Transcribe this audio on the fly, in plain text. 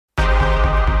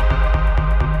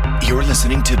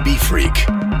listening to b-phreak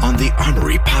on the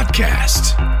Armory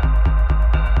Podcast.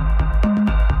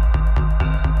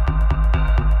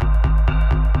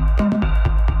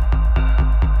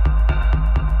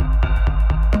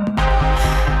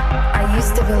 I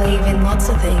used to believe in lots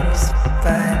of things,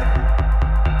 but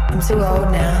I'm too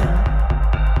old now.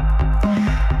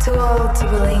 Too old to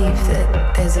believe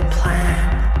that there's a plan.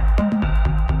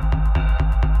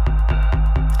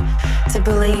 To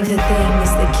believe the things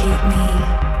that keep me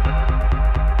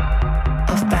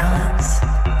off balance,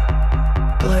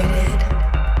 bloated,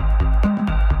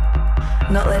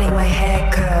 not letting my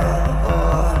hair curl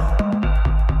or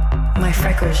my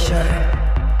freckles show.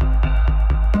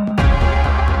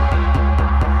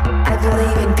 I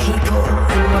believe in people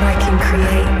and what I can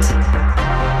create.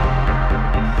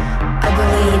 I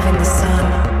believe in the sun.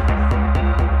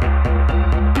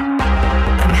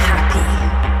 I'm happy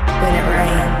when it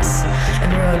rains and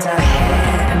ruins our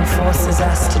hair and forces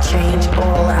us to change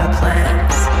all our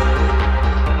plans.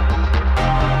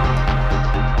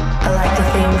 I like the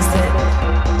things that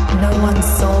no one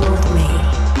sold me,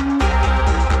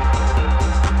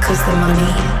 'cause the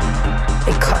money,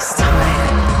 it costs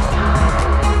time.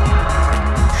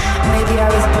 Maybe I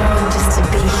was born just to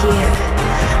be here,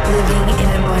 living in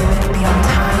a moment beyond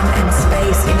time and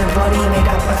space, in a body made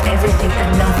up of everything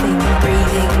and nothing,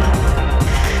 breathing,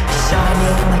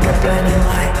 shining like a burning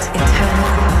light,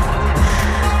 eternal,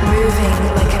 moving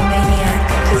like a maniac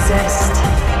possessed.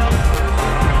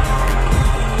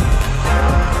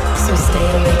 So stay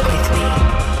awake with me.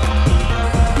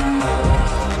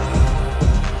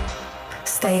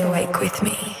 Stay awake with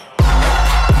me.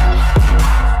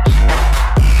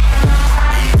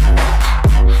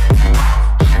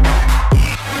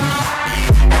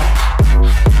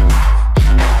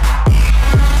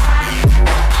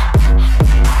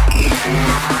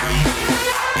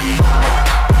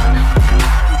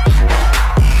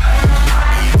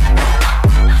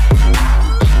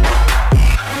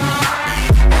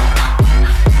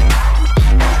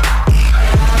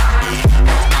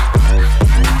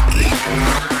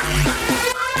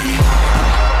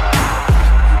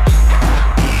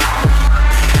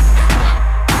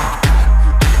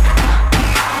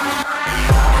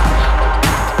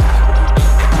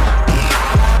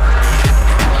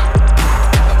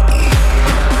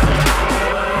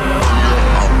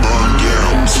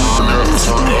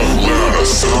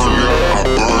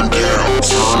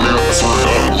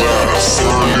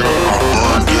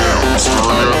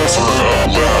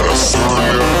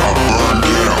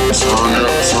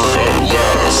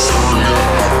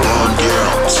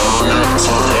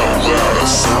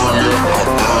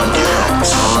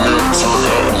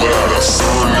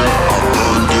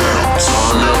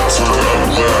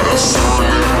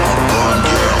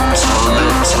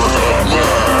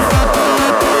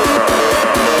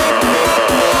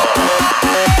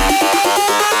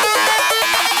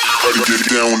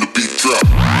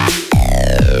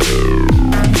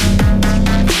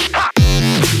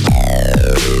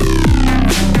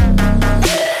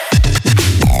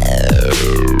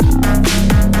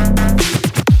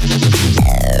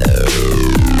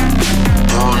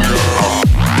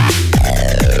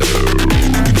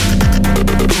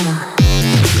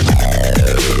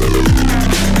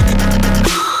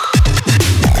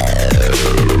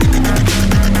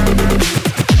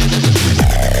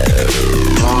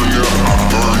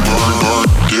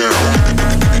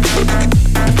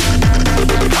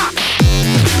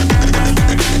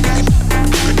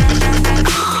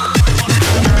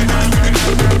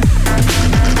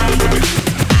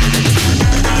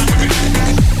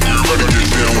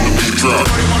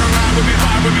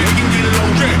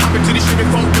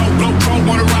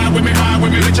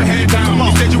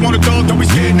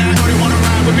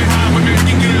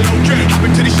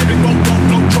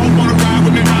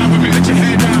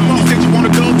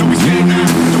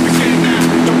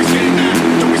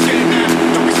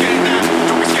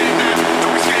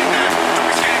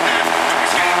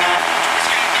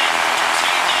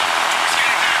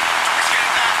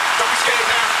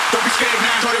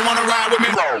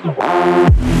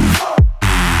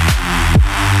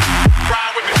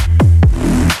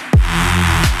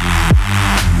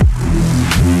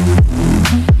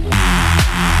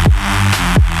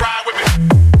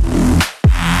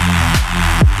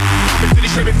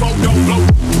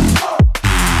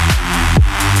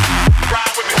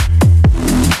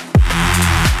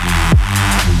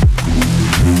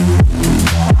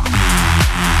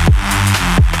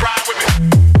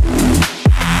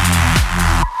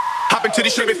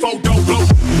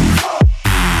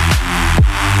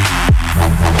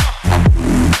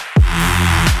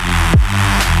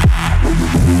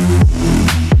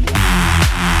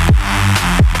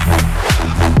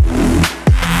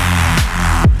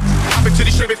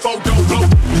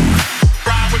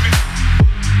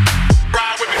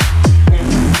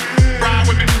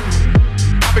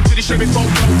 shimmy, flow,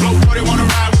 flow, flow. Know they wanna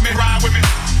ride with me, ride with me,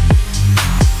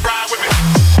 ride with me,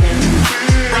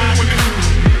 ride with me.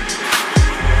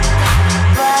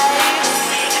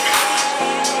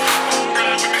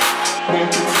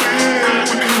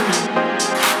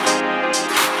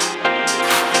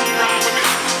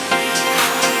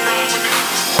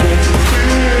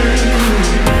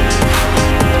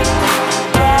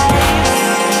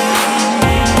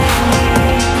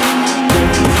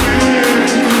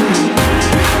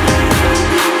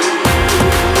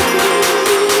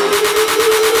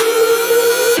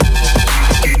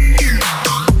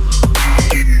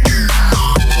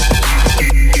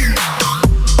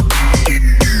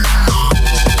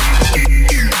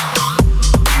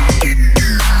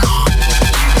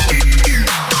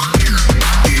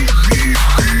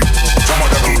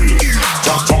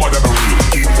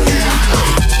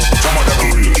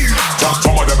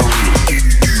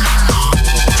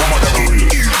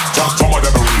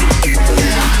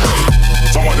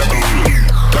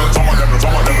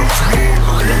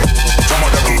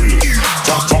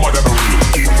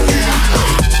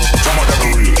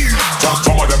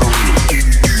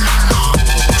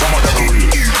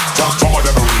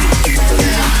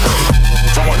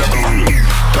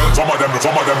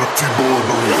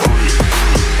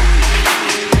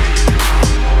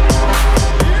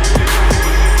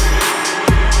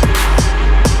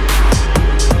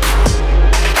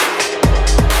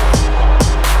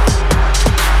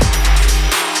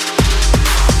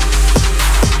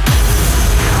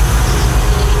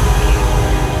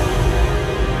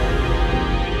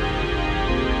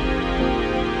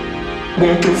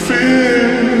 Want to feel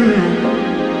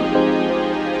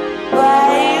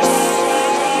rise.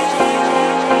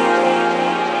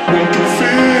 Want to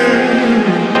feel rise.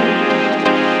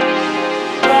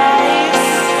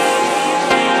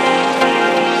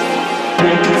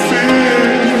 Want to feel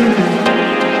rise.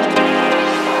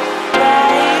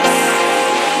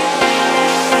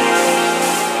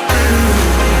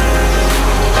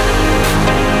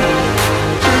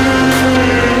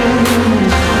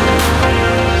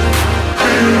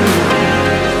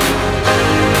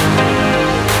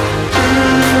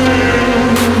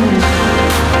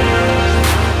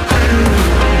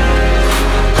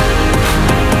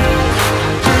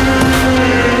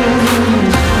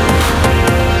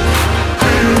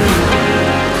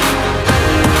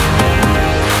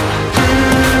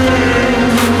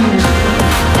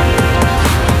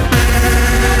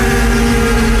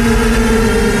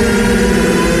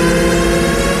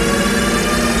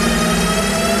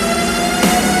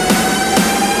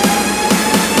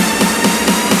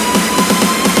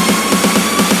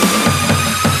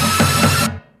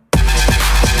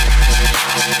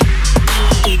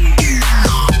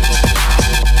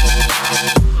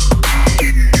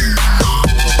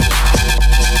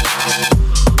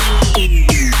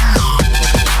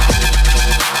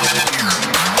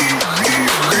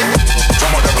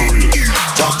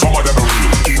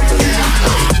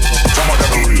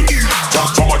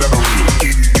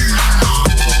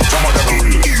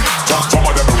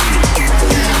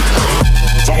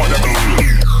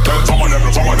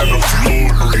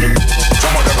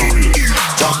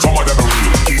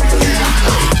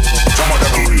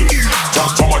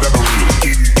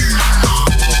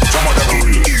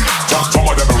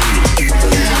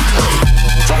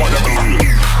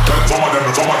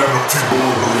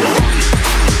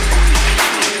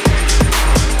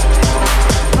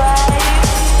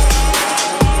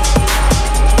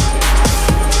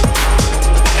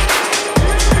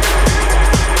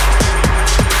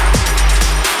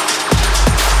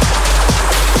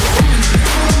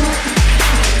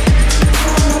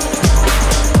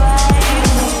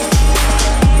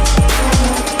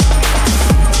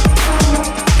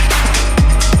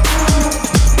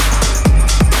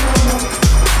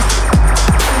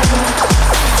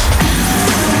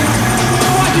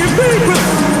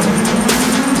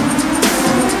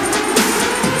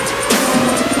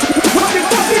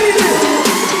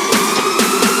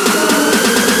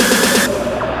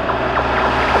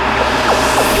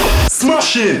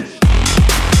 Smashing!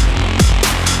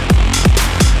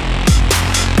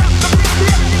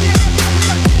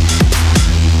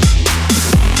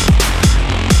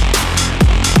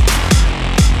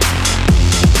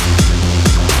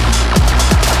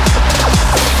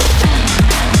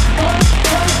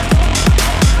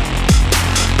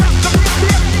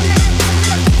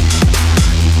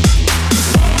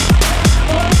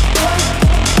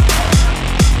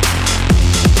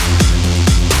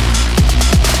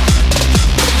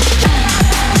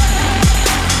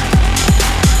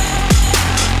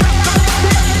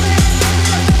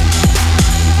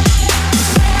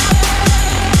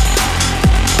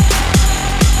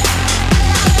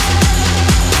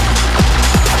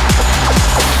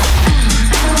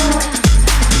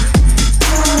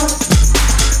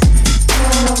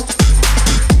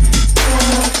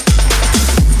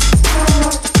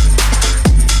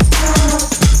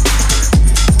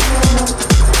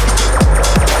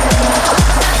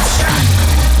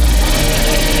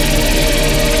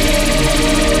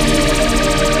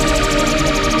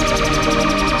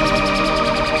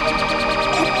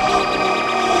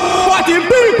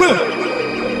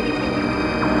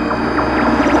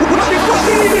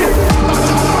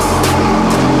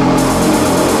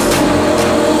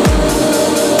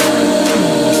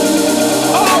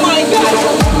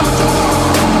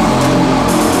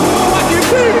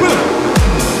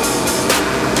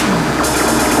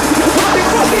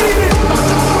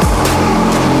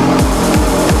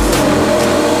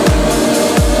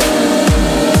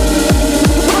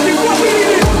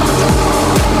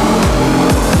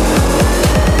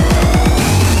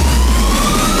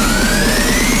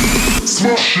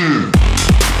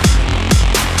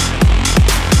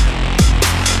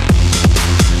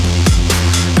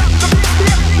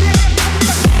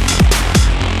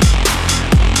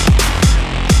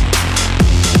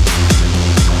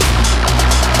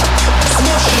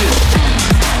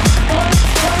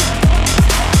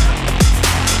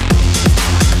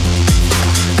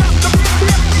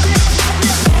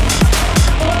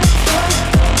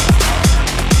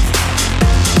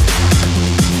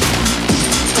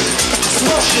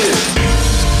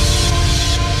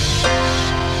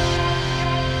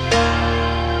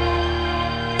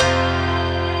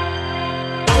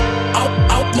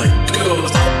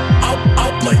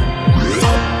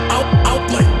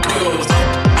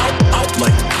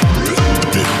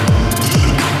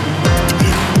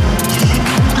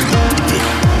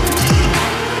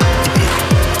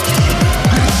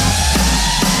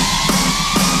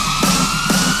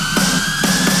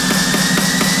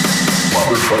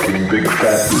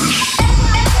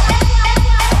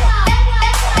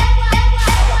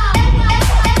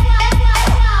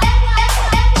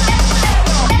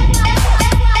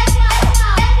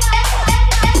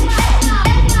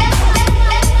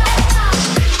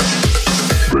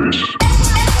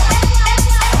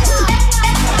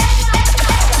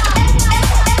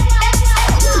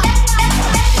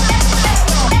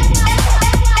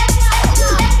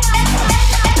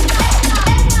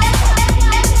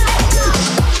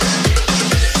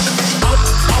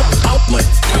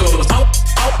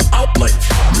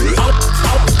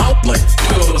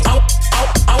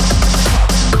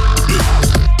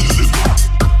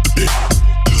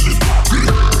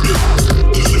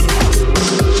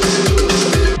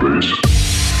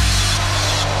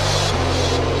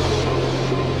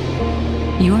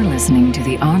 You're listening to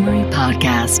the Armory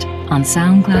Podcast on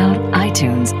SoundCloud,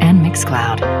 iTunes, and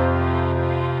Mixcloud.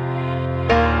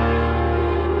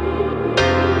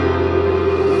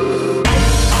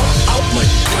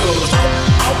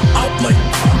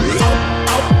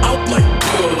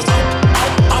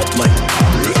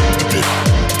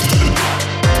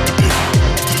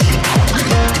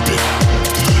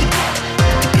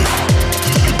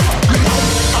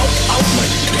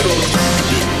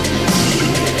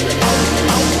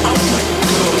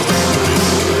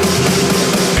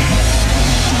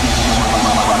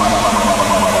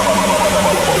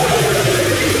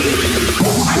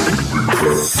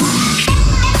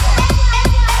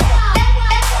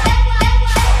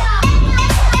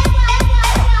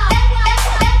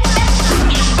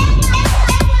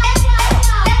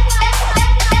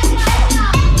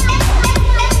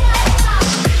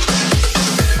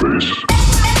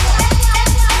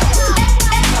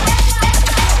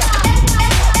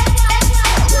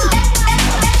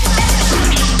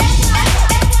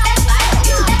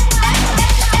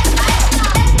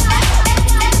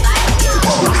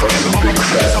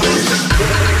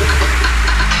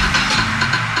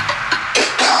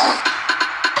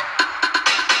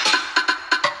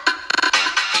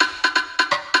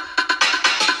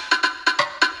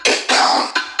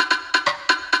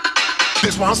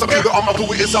 This one's the nigga on my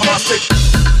booty, it's on my stick.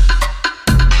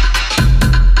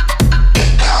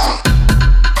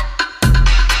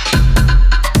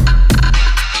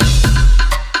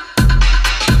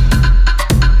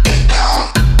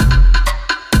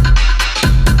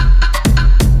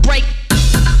 Break!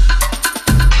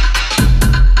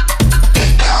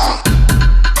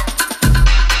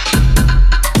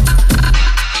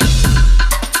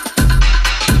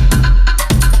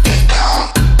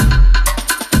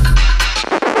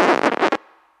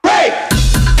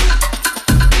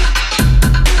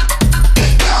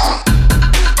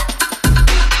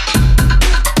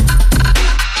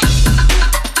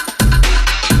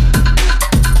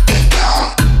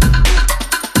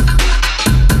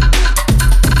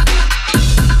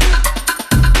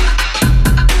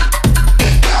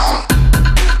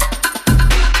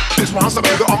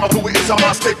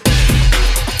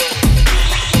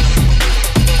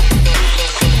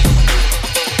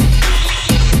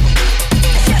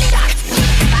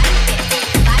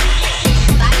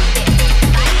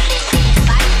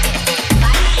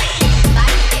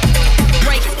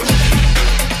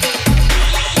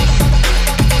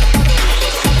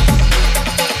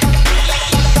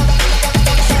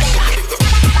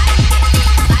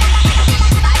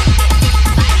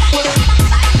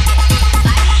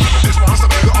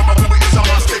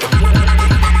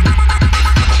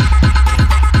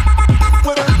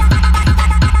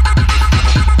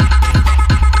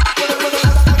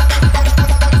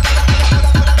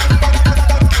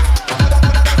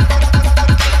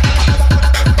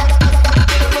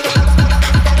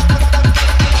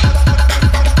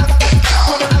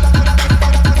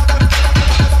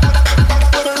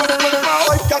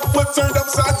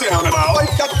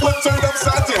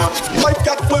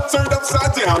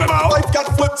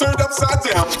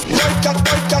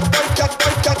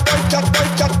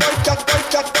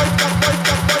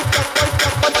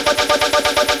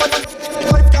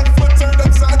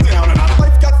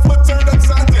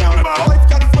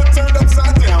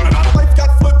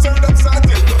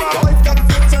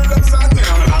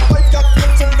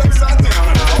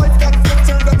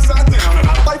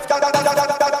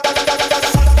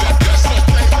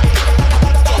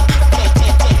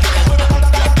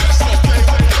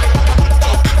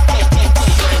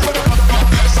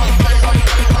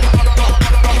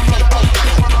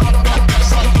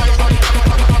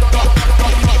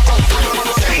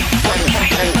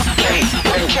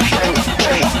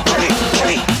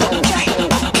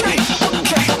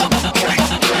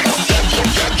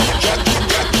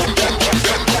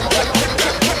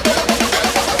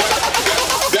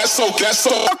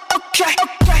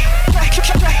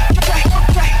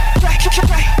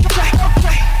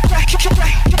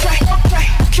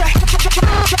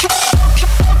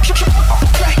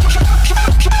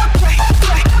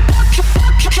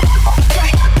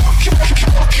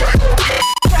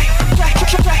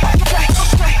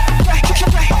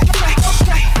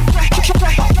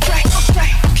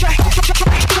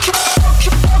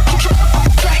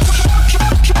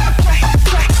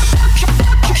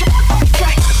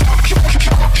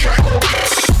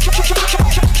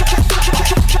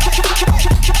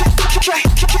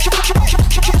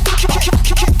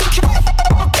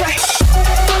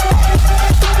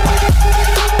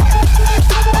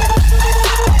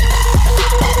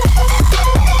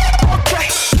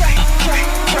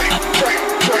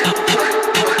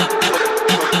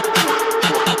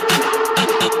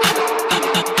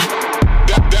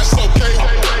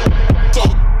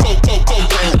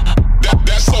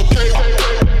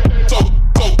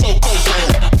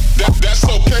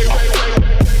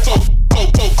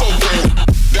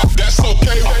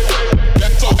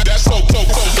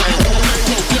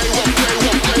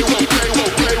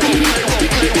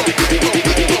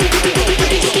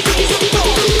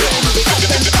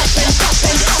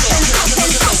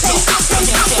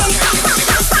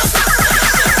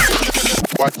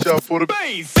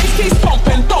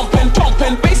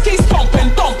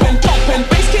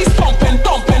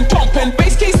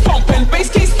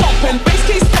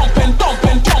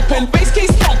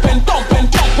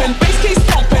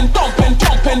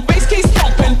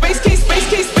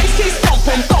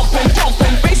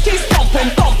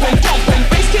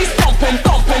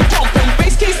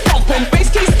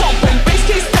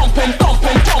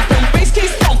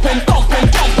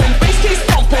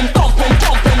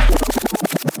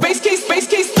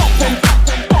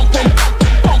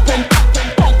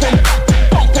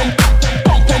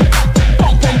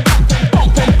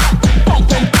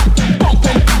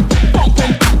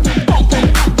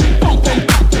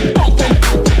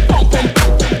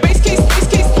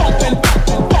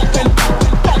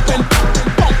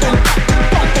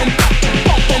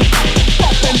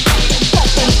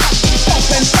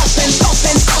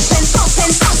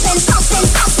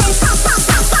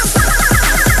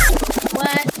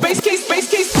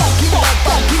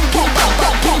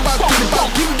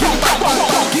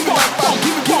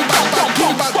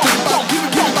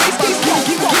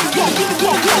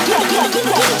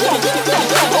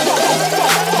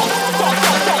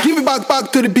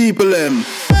 back to the people them.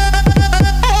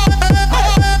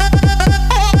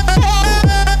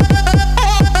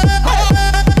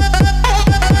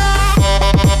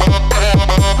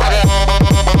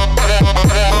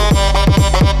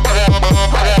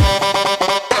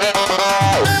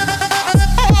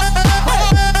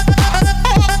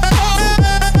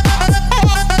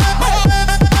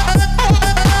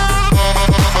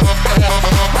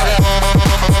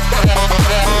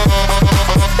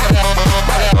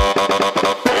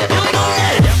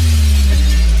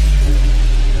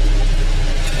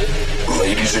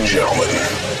 Ladies and gentlemen,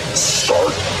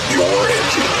 start your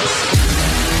engines.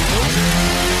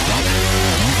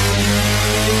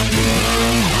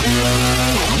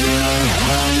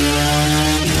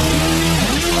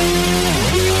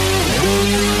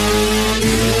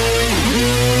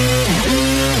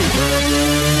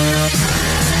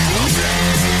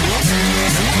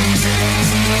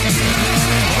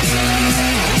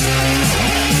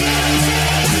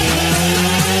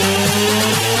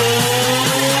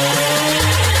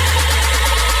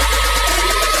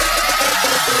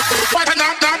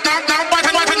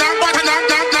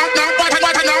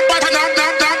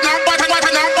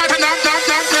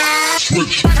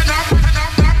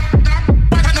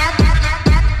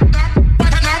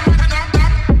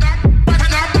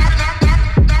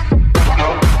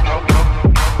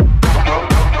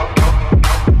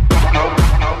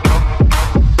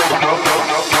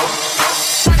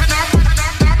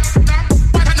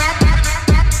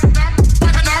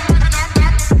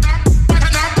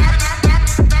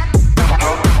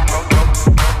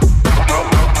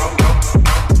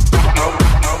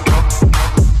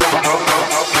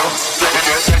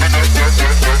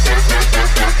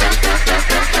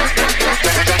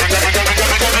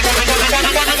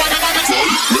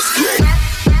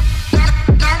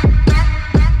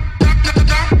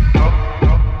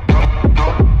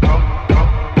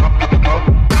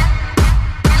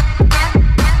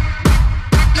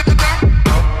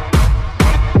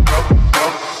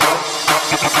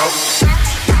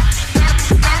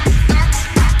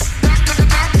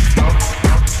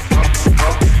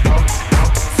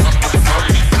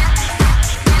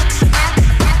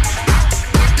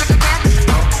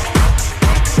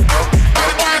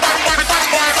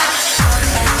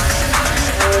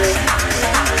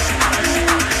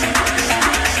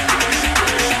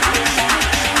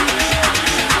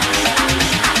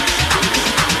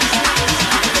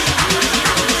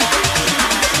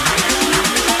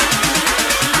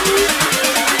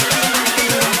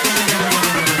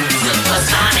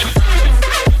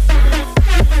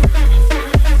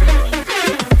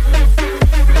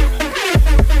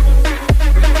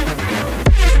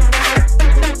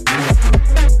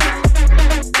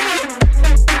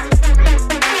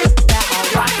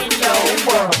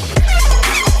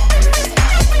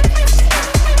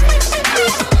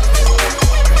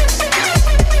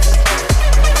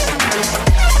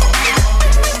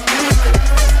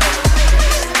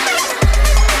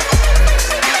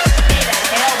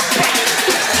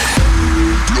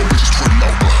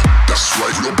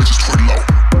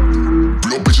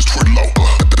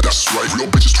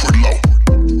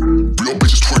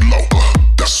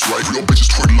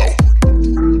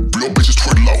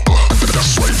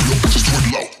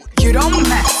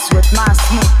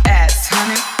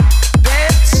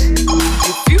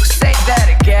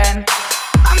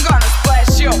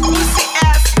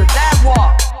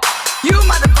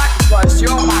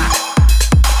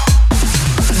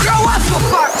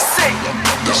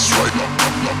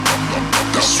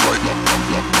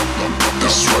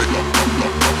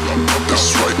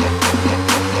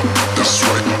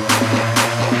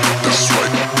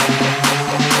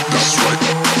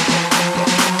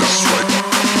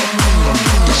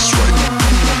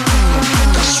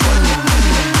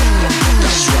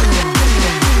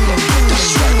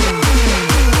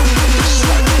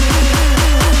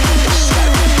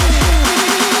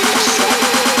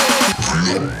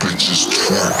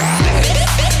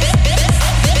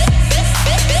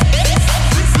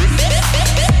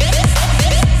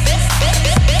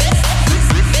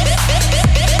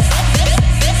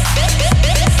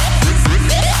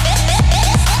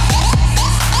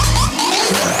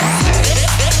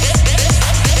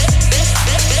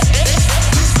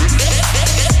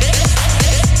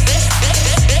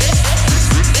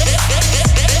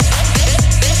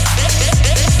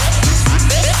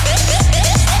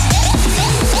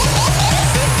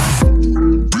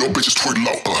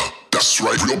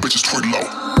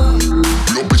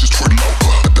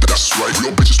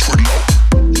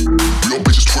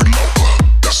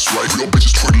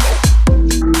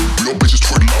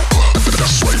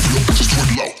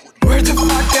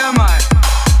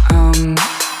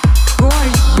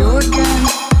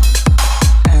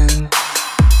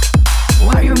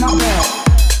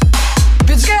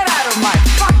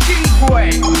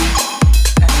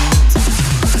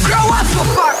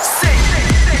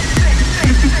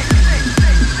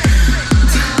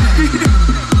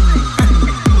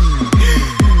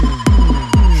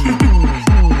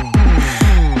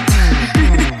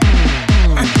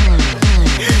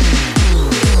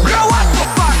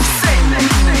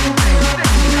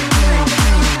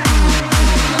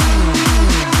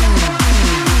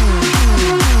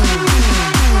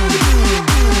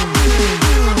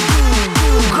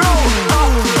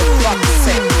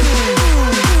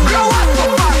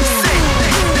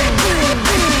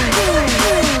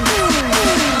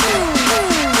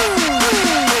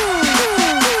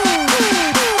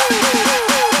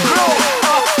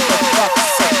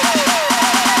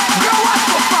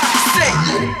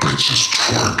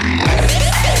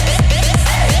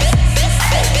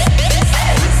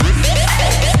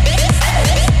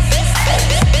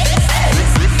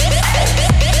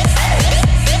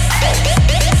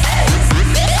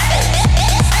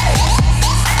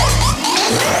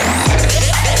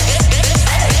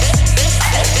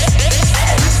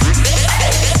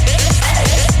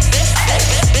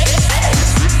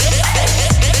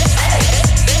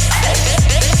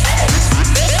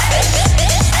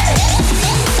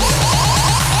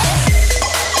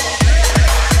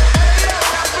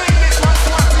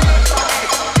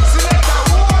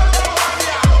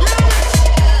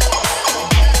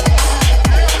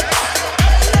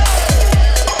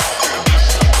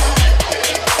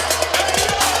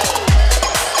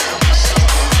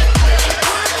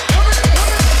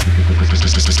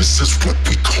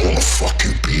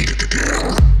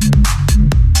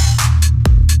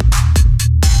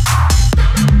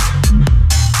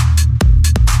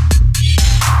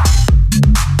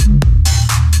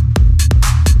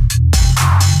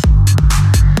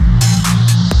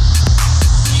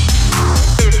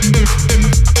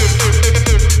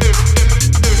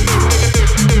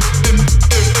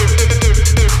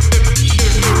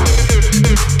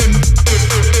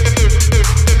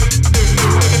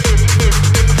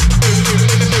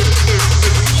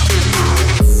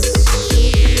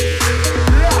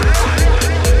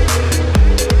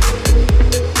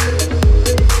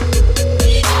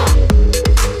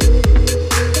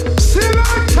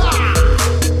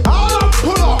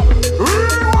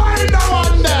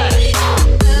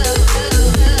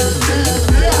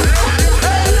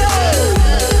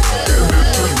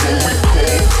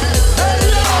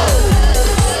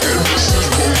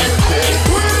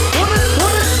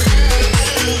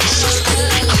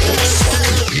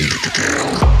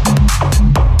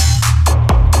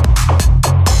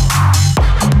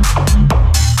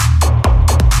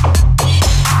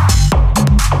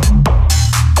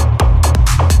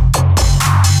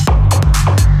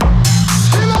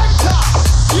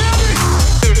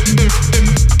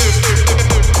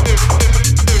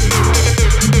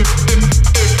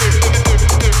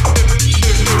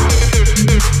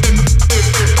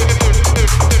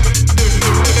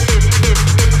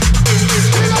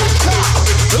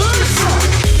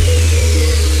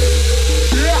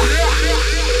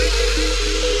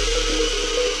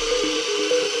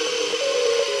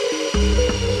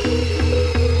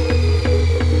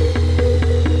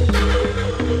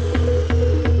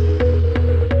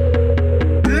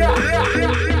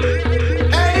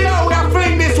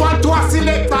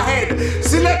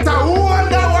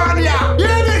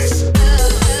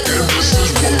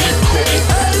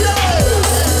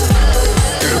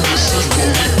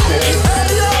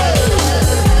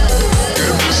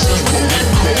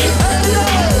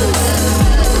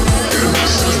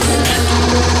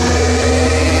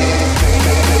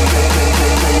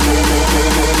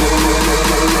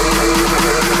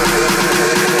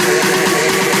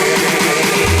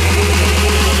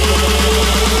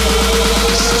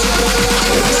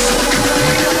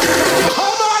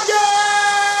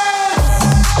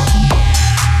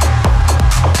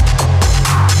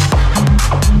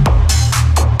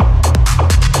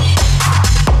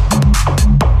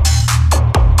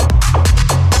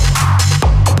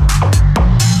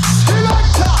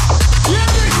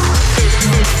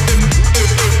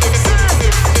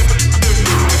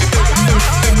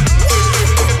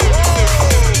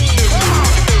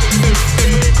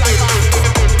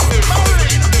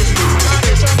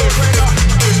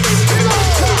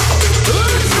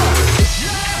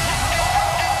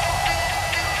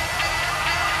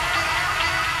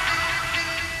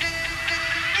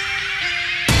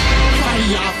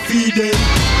 Fire feed them,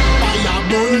 fire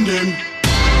burn them.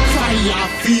 Fire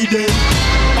feed them,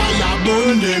 fire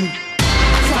burn them.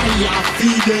 Fire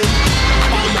feed them,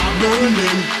 fire burn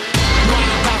them.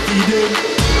 Water feed them,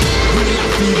 we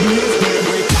have to blaze them.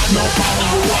 We got no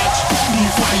power watch, the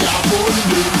fire burn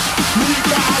them. We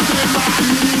got them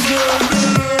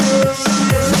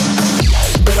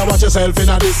better watch yourself in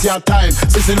this your time.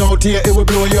 Sissing out here, it will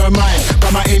blow your mind.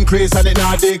 From my increase and it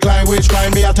not decline. Which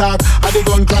crime me attack? And the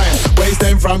gun crime. Waste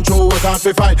them from true, what can't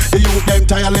be fine. The youth them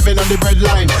tired living on the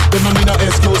breadline. Them no need no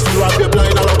excuse to rob your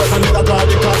blind. All of us and nigga draw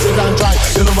the classes and try.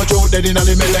 You know much youth dead in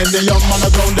the middle and the young man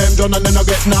around them done and they no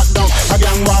get knocked down. A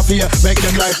gang warfare, make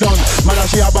them life done. Mother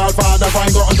she a ball father,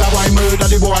 fine go under why murder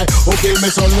the boy who killed me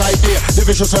son right there. The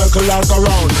vicious circle has go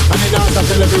round. And the dance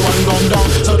till everyone gone down.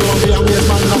 So don't be a waste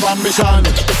man of ambition.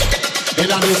 In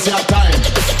a this your time,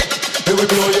 it will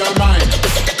blow your mind.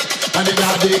 And it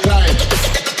not decline,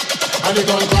 and it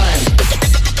don't climb.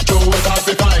 Show what can't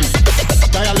be fine.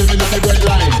 Tired living on the bread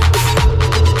line.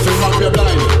 Fill up your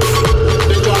blind.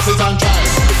 The glasses and try.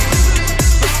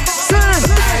 Sing!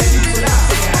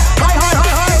 Hi, hi, hi,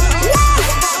 hi!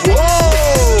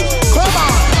 Whoa! Come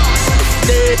on!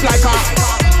 Deep like a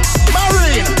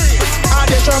marine. And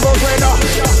the strong goes right now.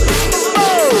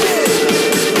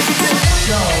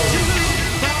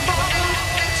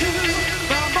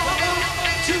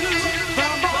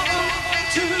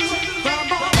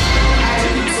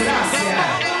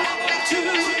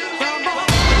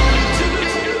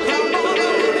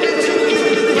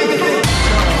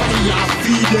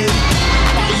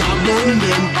 Burn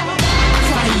them,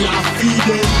 fire feed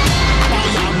them,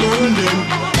 fire burn them,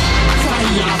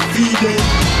 fire feed them,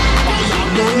 fire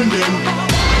burn them,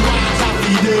 water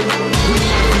feed them, we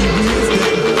have to blaze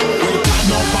them. We got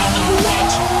no pan and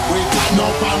watch, we got no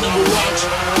pan and watch,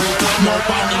 we got no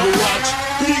pan and watch,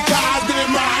 because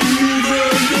them are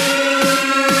evil.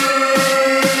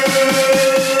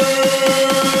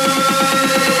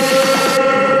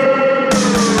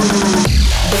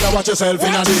 Watch yourself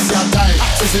in a this your time.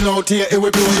 Sissing out here, it will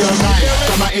blow your mind.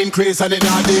 From an increase and it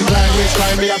not decline. Which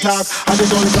crime me attack and it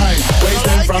don't crime. Waste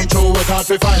them from true, we can't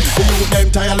be fine. The youth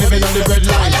them tired living on the bread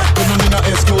line. You no need no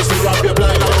excuse to rob your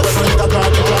blind. All of us nigga draw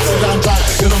the classes and try.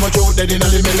 You know much youth dead in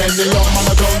the middle. The young man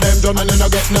around them done and you no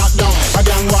get knocked down. A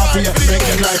gang warfare, make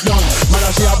them life done. Mother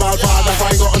she a ball father,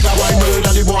 fine go under why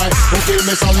murder the boy who killed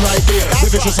me son right there. The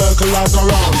vicious circle has go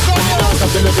round. And it dance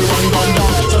till everyone gone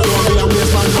down. So don't be a waste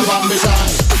man of ambition.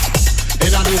 In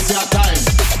a this your time,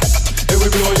 it will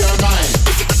blow your mind.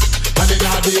 And it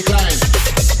not decline,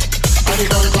 and it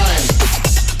don't climb.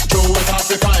 Show what can't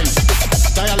be fine.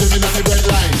 Tired living on the bread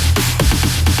line.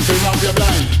 Fill up your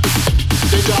blind.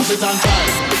 The job is on time.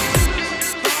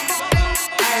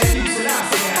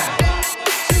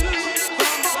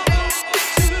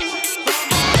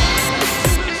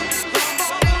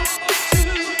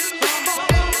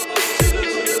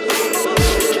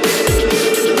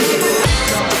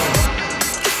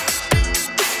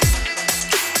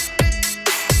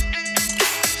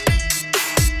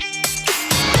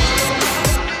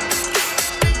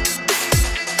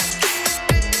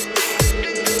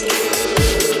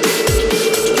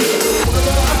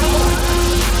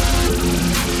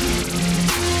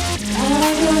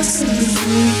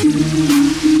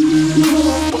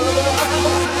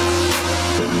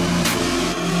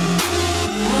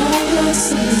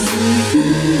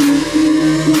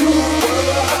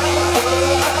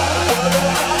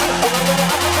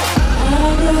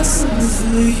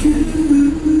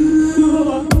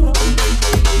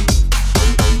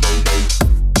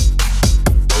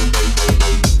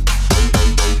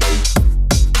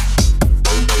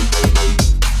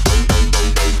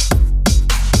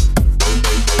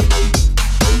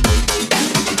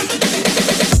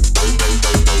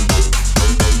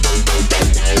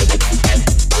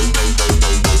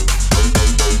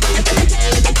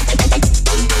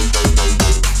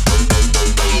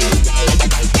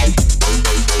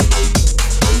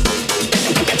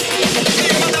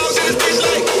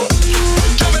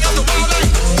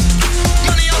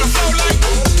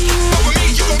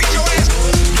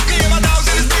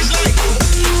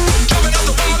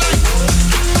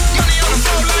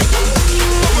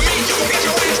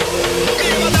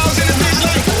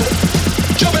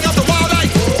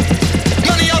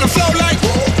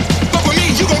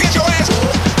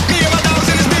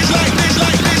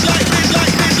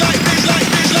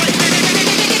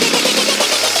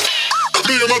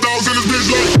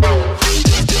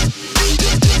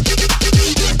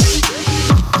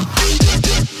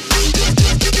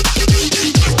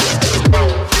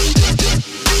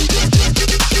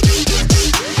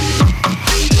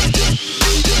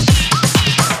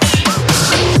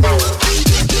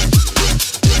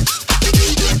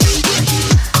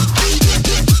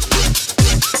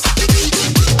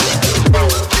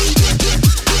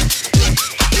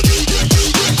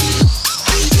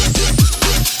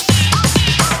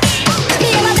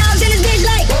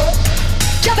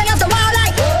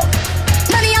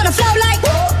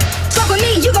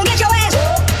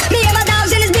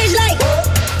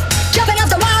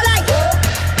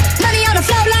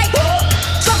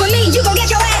 you gon' get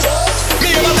your ass.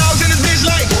 Me and my dogs in this bitch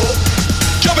like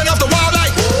jumping off the wall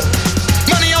like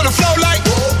money on the floor like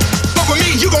fuck with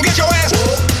me, you gon' get your ass.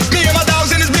 Me and my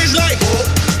dogs in this bitch like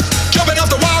jumping off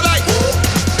the wall like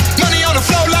money on the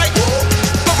floor like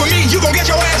fuck with me, you gon' get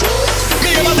your ass.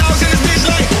 Me and my dogs in this bitch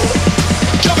like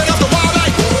jumping off the wall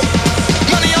like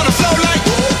money on the floor like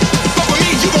fuck with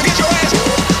me, you gon' get your ass.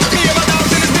 Me and my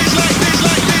dogs in this bitch like bitch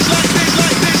like bitch like bitch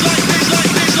like bitch like bitch like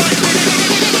bitch like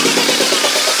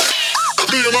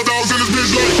me and my dogs in this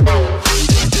bitch like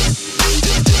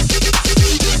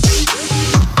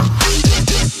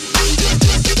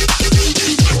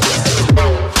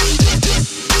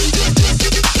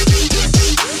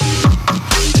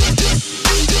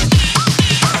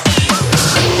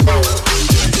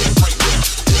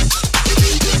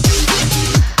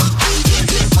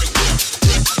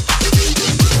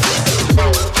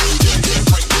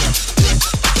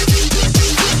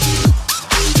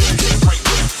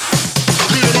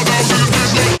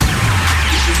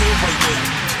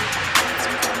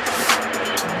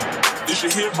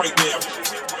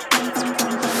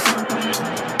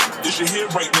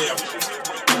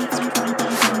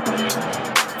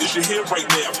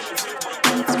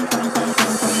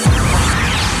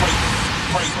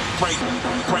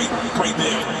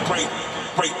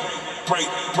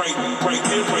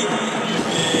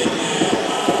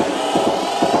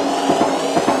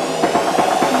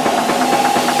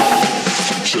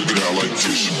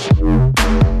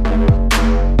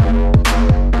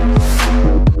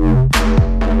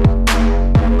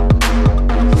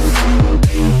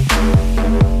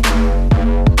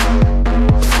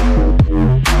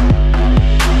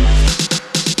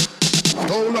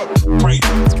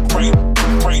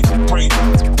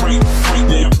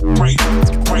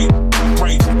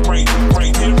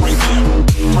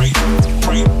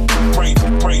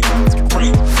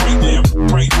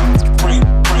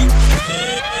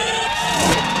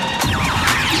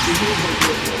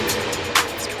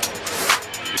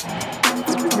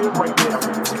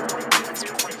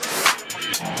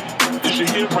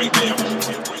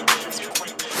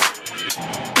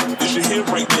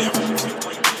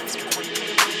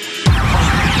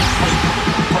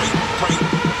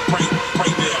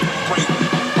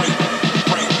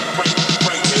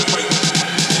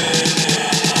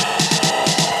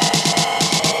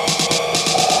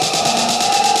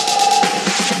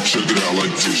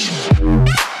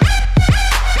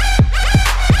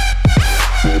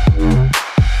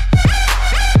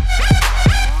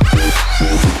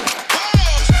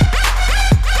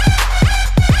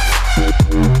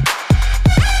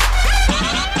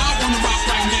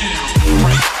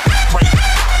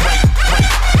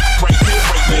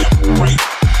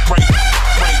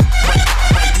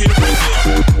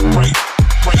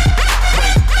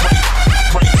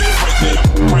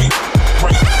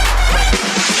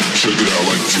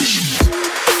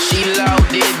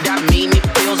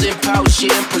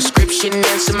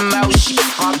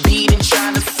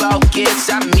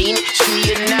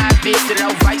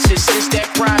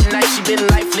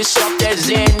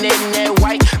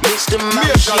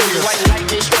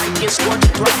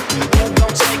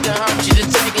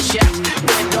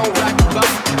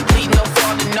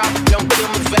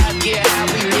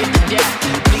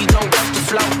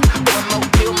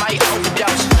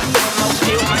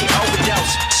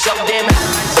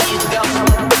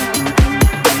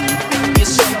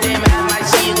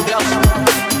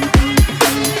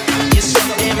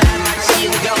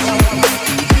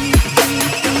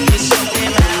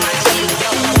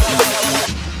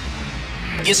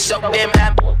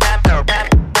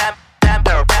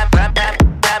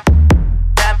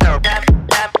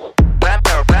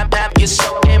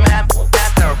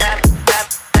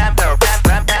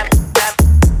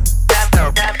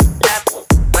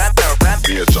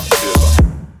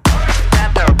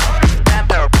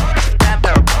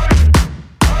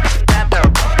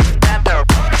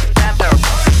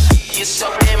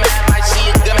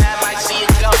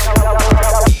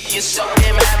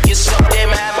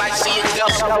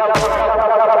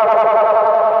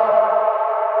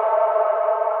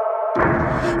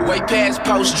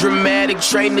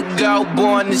trained to go,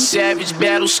 born in savage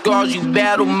battle scars. You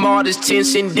battle martyrs, 10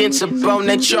 cent dents upon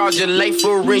that charger. Late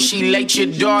for rent, she late your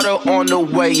daughter on the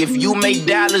way. If you make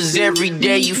dollars every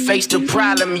day, you face the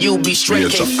problem, you be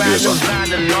straight. Can't find a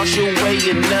vinyl, lost your way.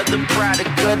 Another product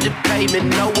of the payment,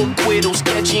 no acquittals.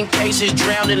 Catching cases,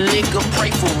 drowning liquor,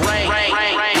 pray for rain.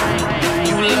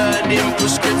 You love them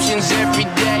prescriptions every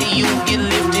day. You get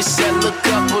lifted, sell a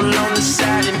couple on the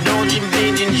side, indulging,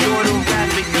 binge, enjoy the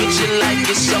ride. Forget your life,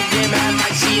 it's so damn high,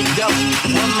 might see it go.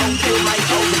 One more pill might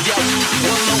overdose.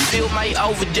 One more pill might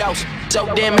overdose.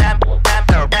 So damn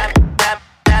high.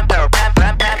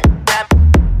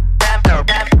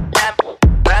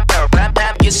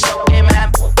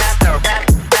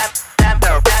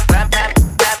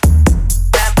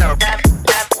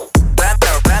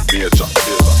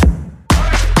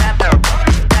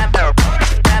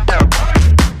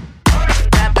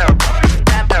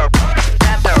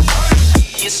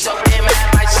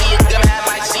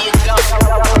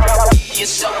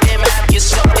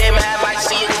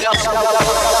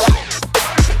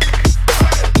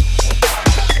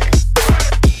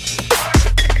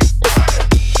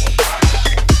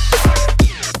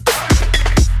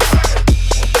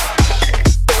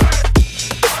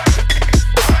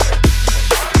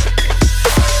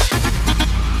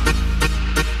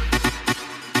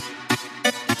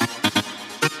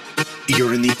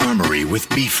 You're in the Armory with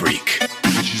b-phreak.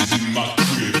 Bitches in my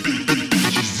crib,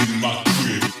 bitches in my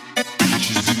crib,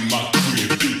 bitches in my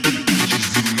crib,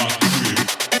 bitches in my crib,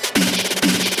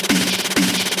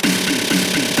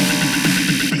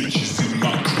 bitches in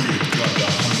my crib, got the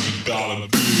 $100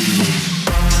 bill.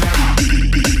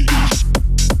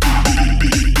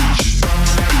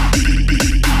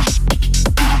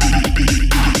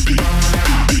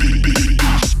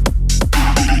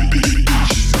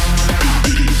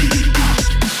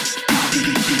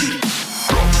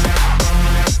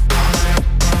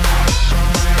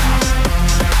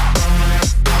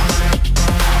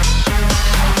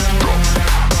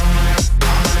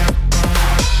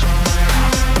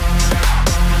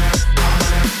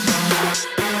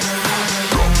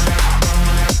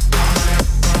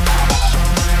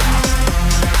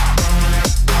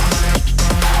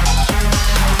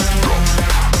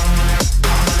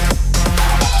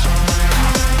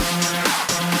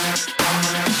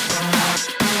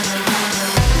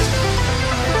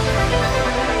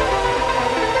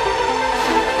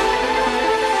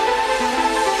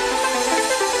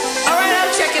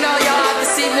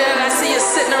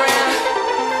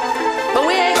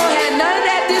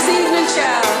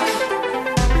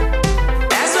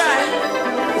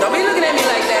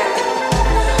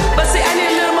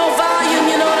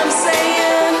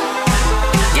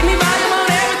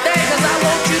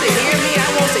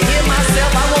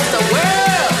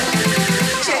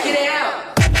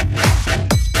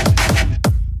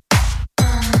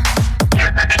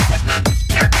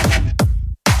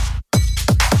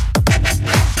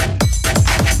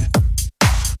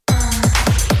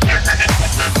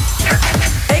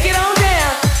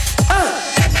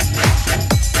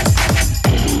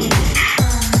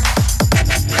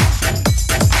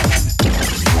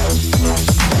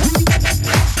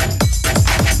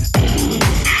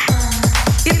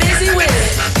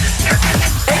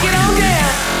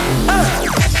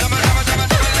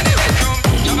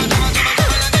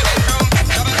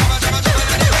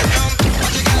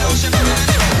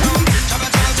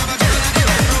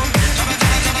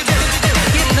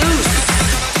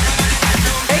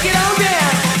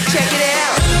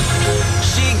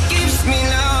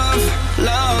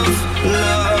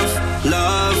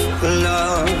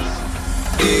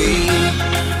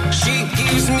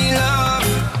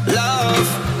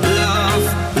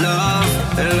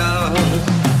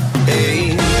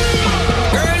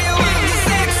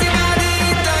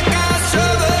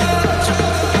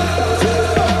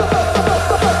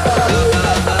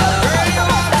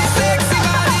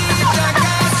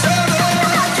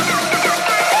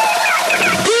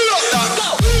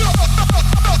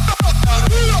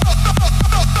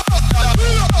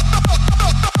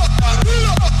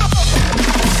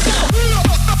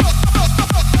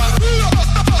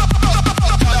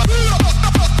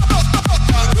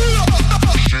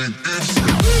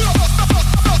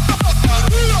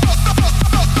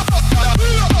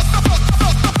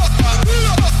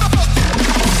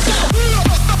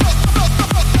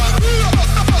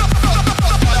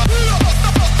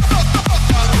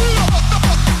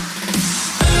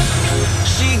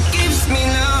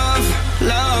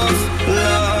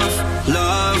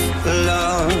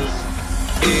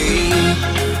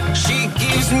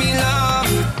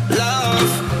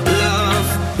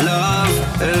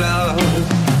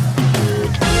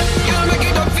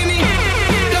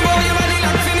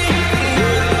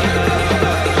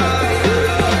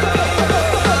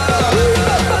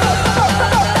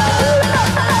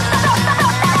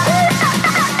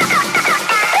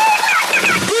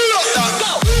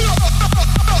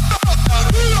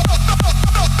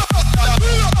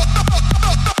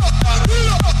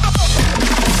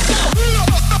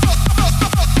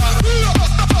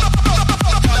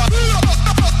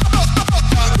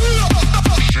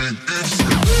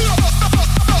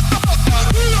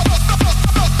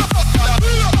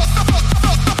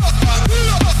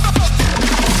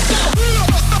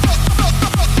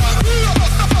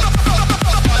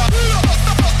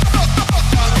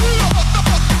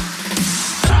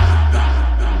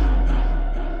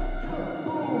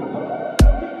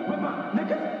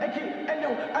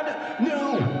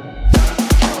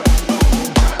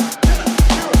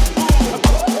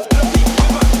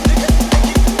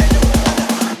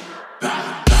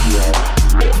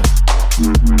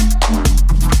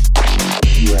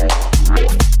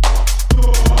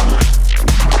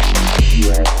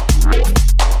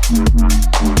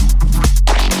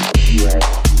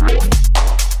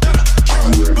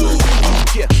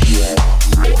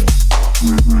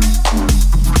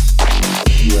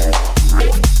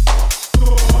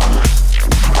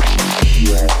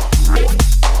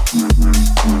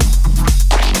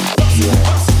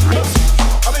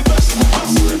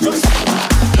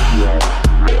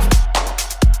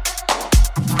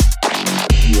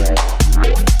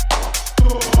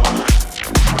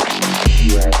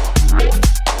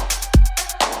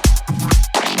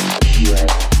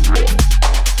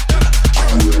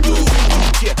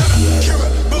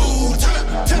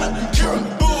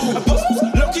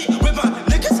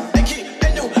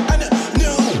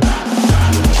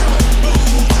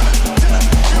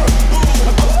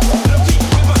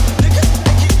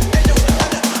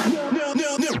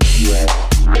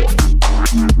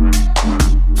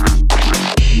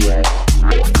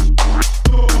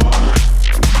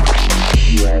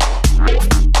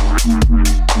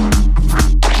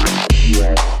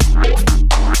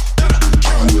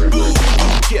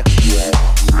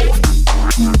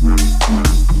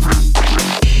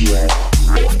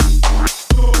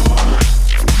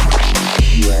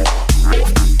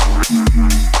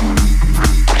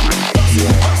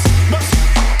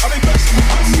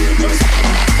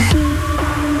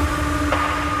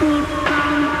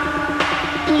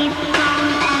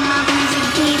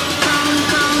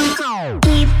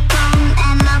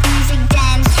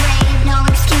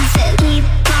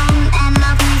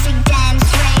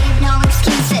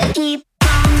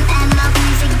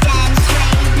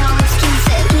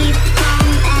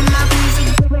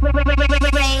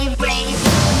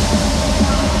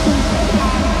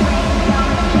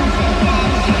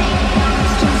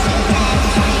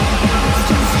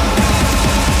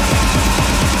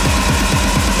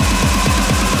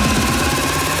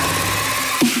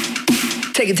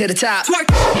 take it to the top. Twerk.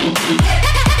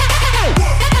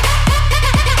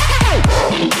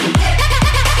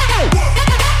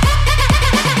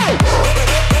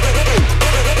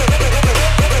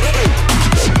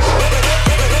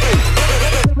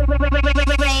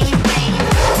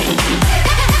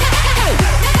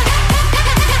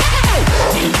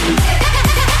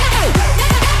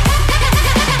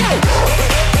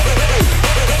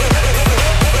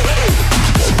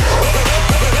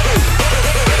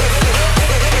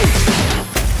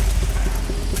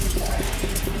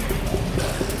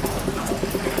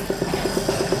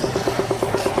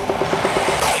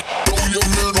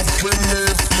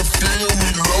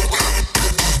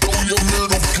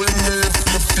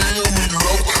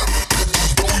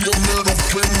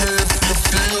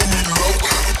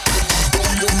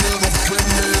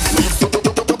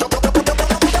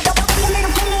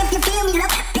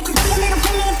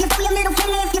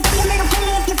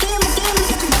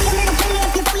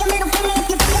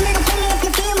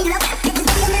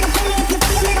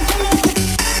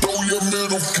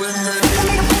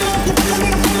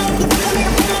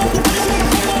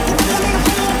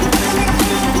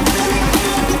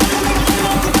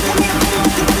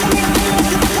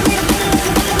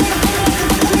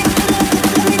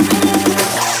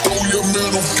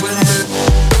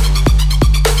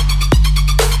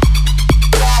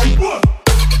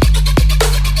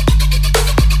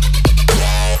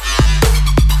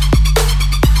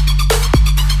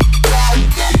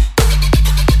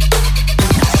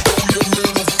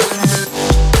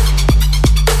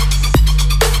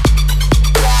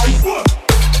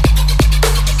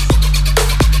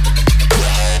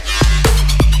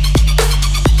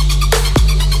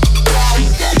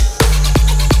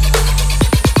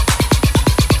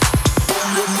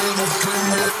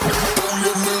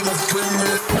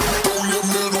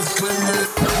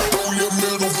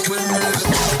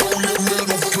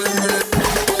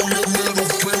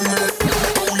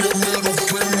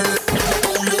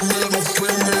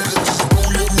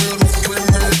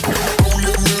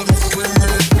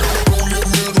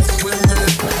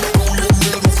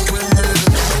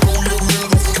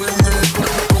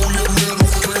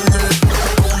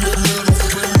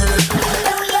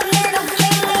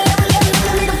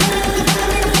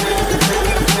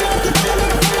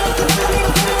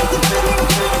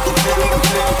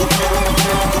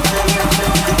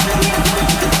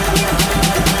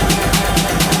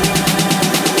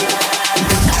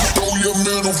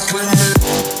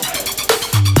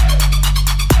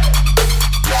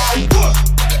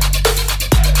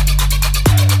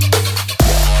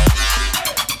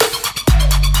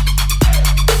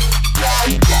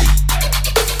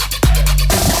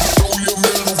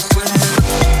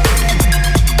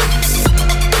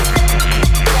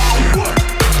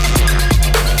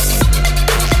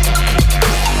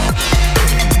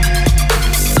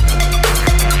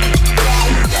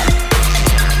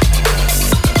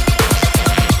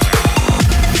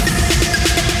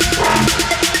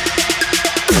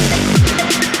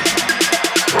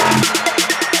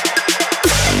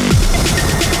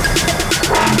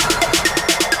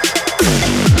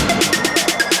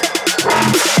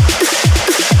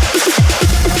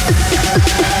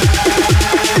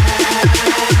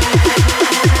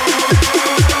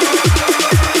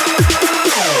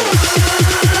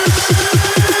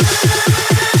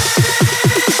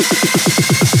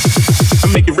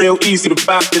 Real easy to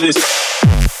vibe to this.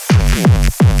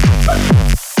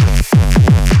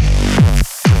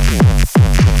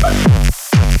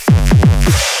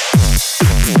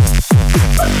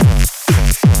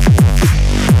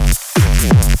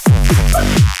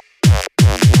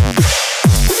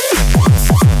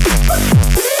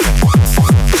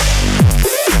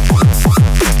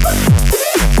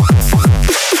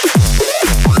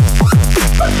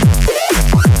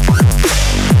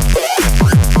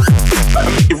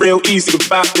 Real easy to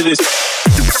vibe to this.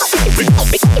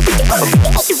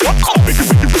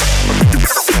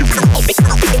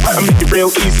 I make it real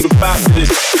easy to vibe to this.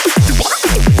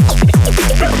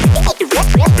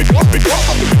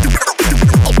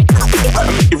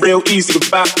 I make it real easy to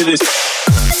vibe to this.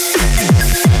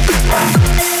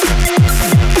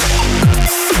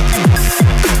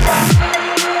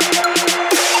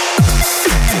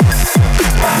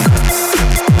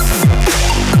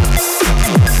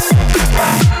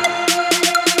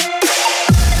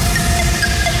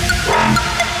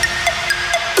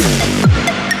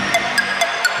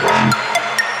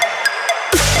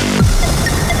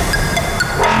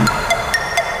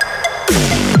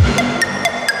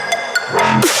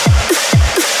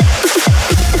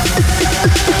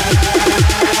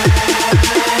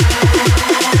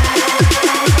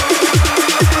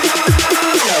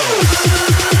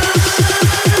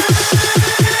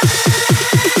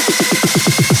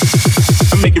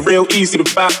 easy to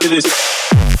vibe to this.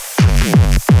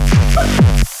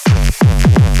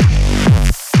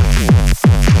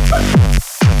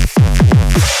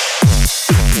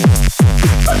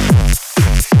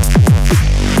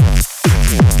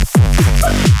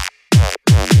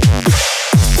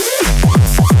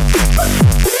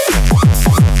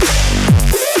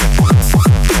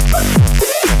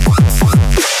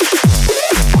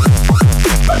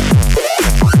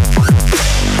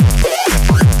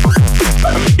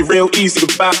 Real easy to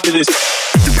vibe to this.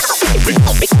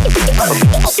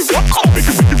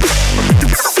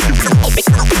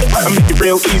 I make it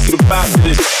real easy to vibe to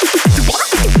this.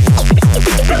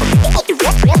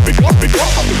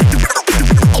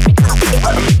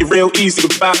 I make it real easy to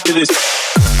vibe to this.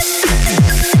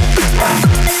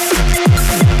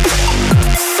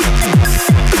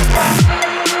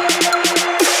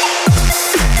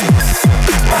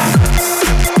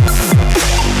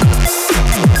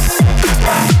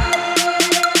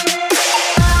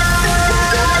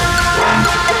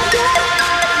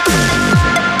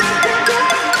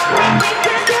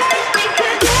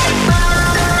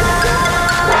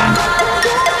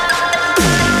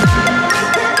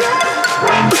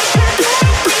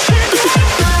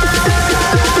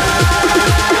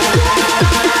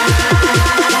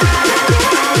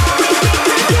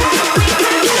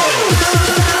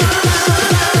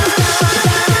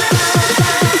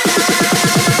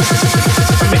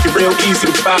 Real easy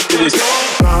to vibe to this.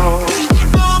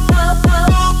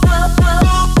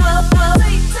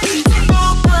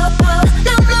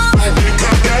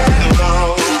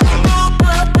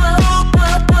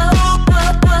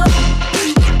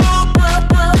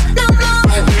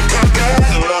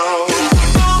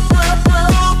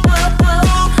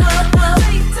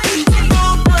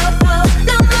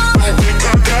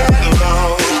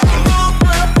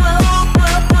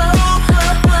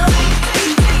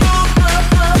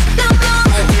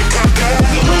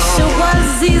 So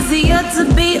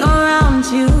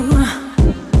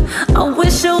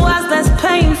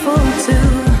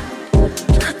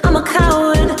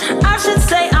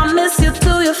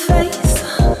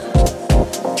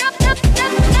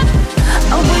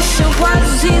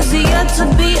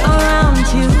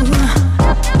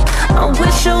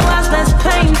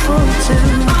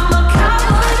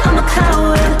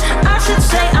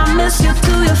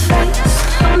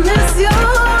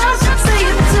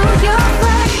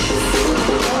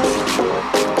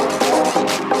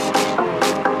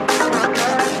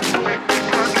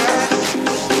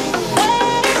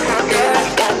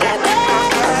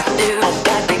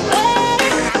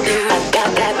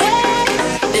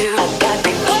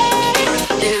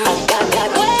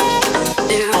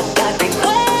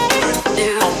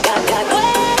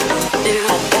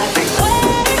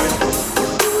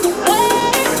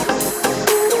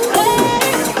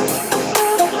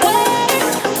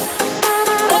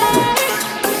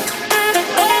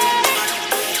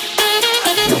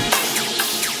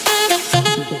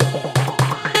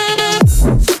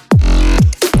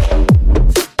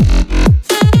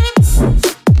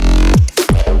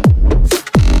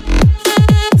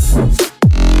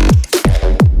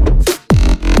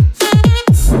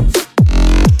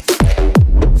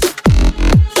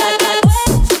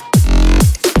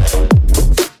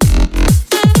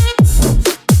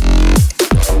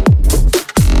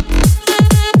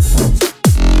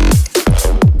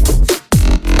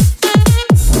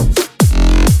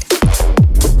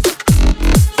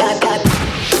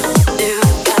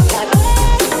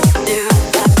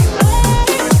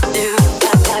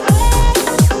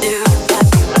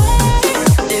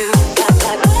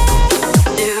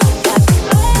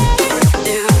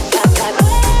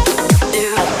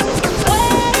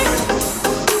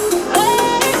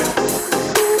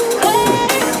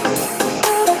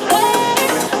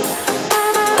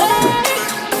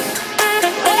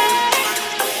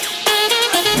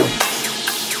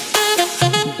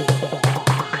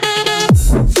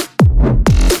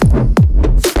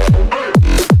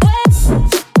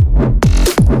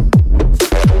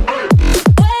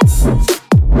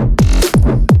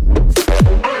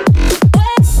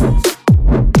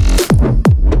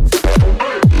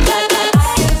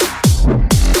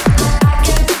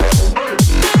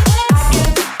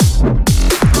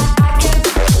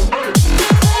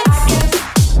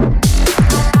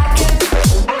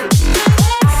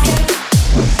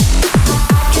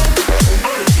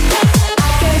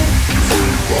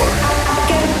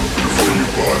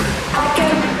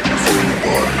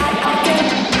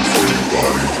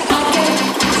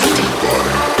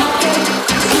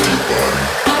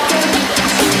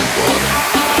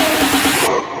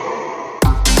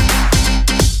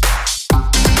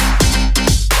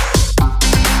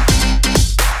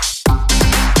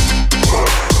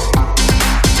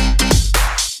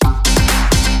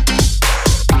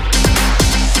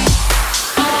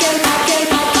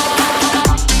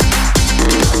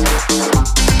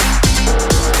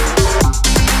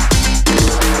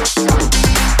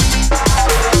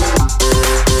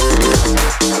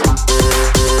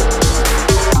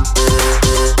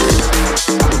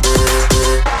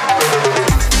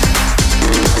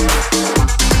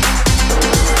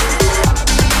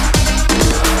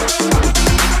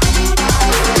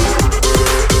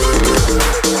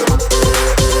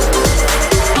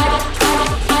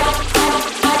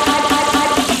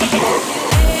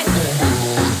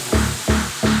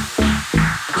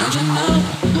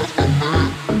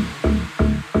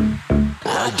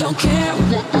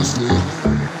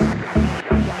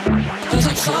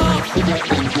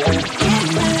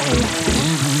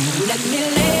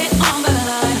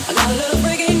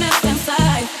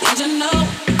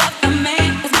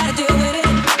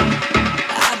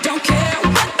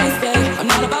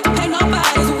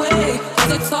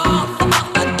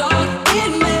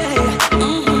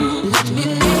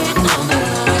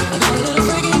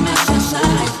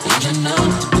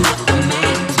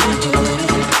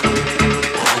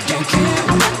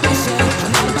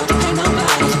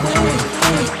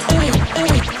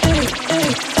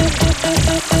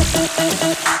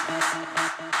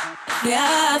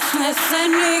Yes,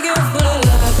 send me your full of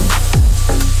love.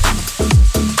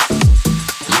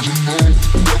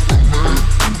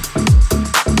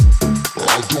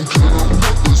 I don't care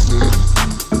what they say,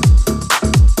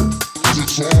 'cause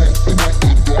it's all about the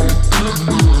dog in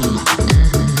me.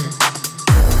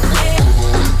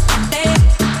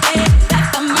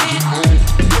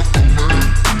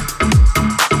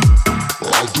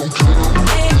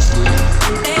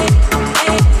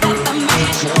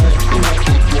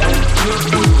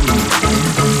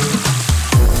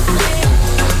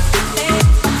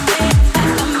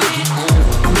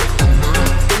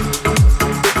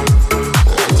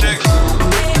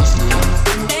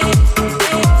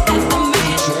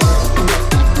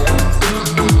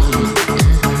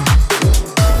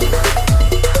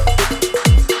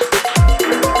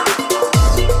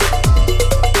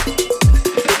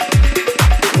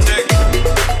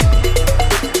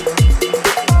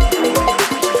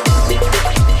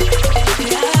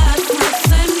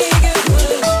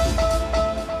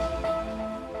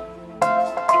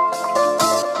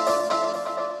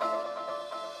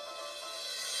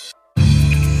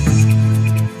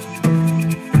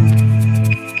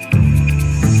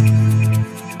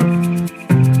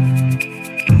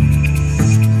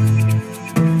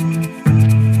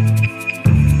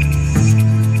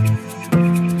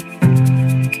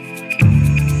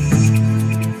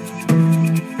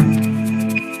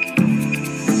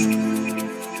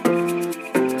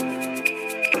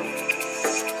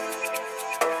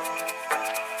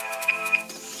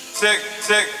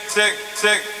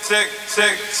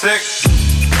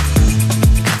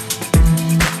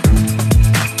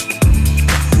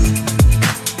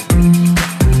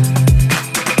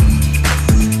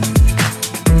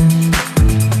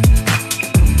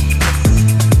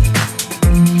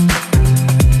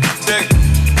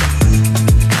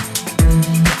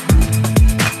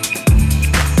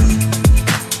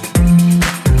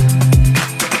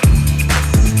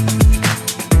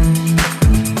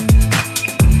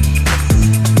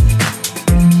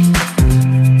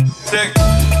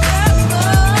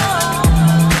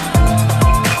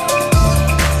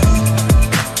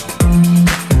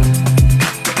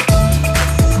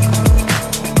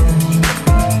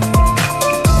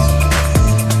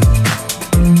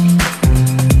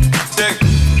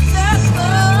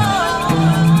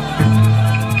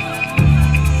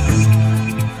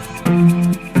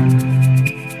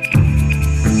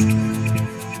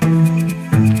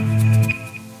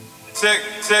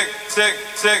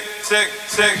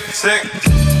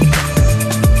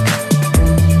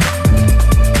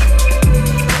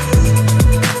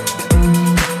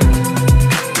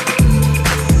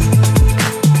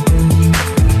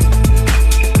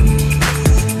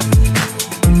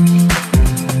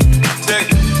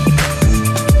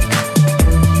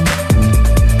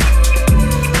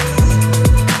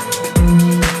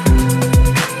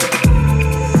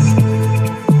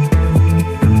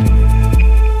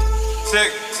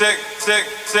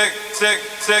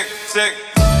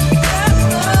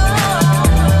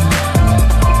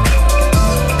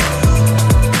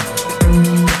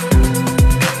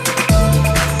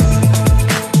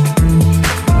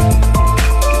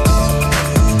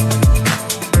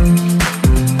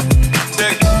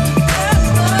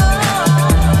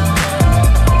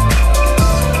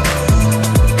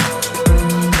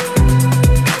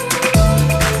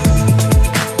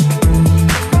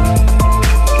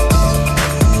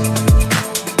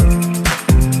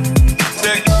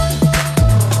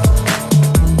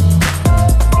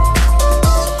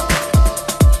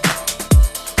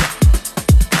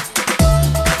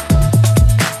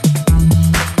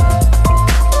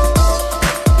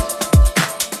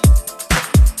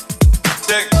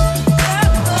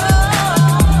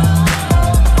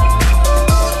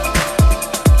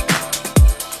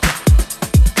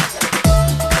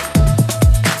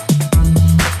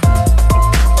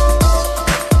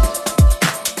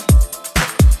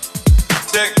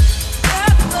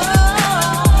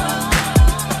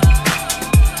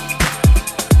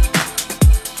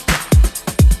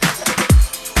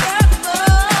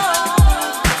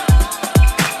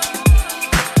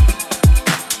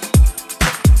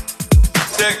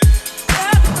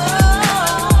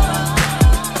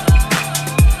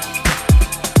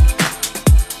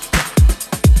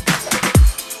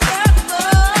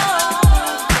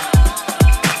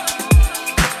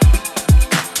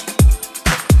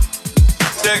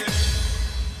 Sick.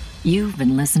 You've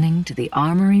been listening to the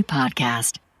Armory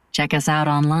Podcast. Check us out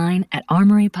online at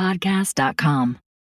armorypodcast.com.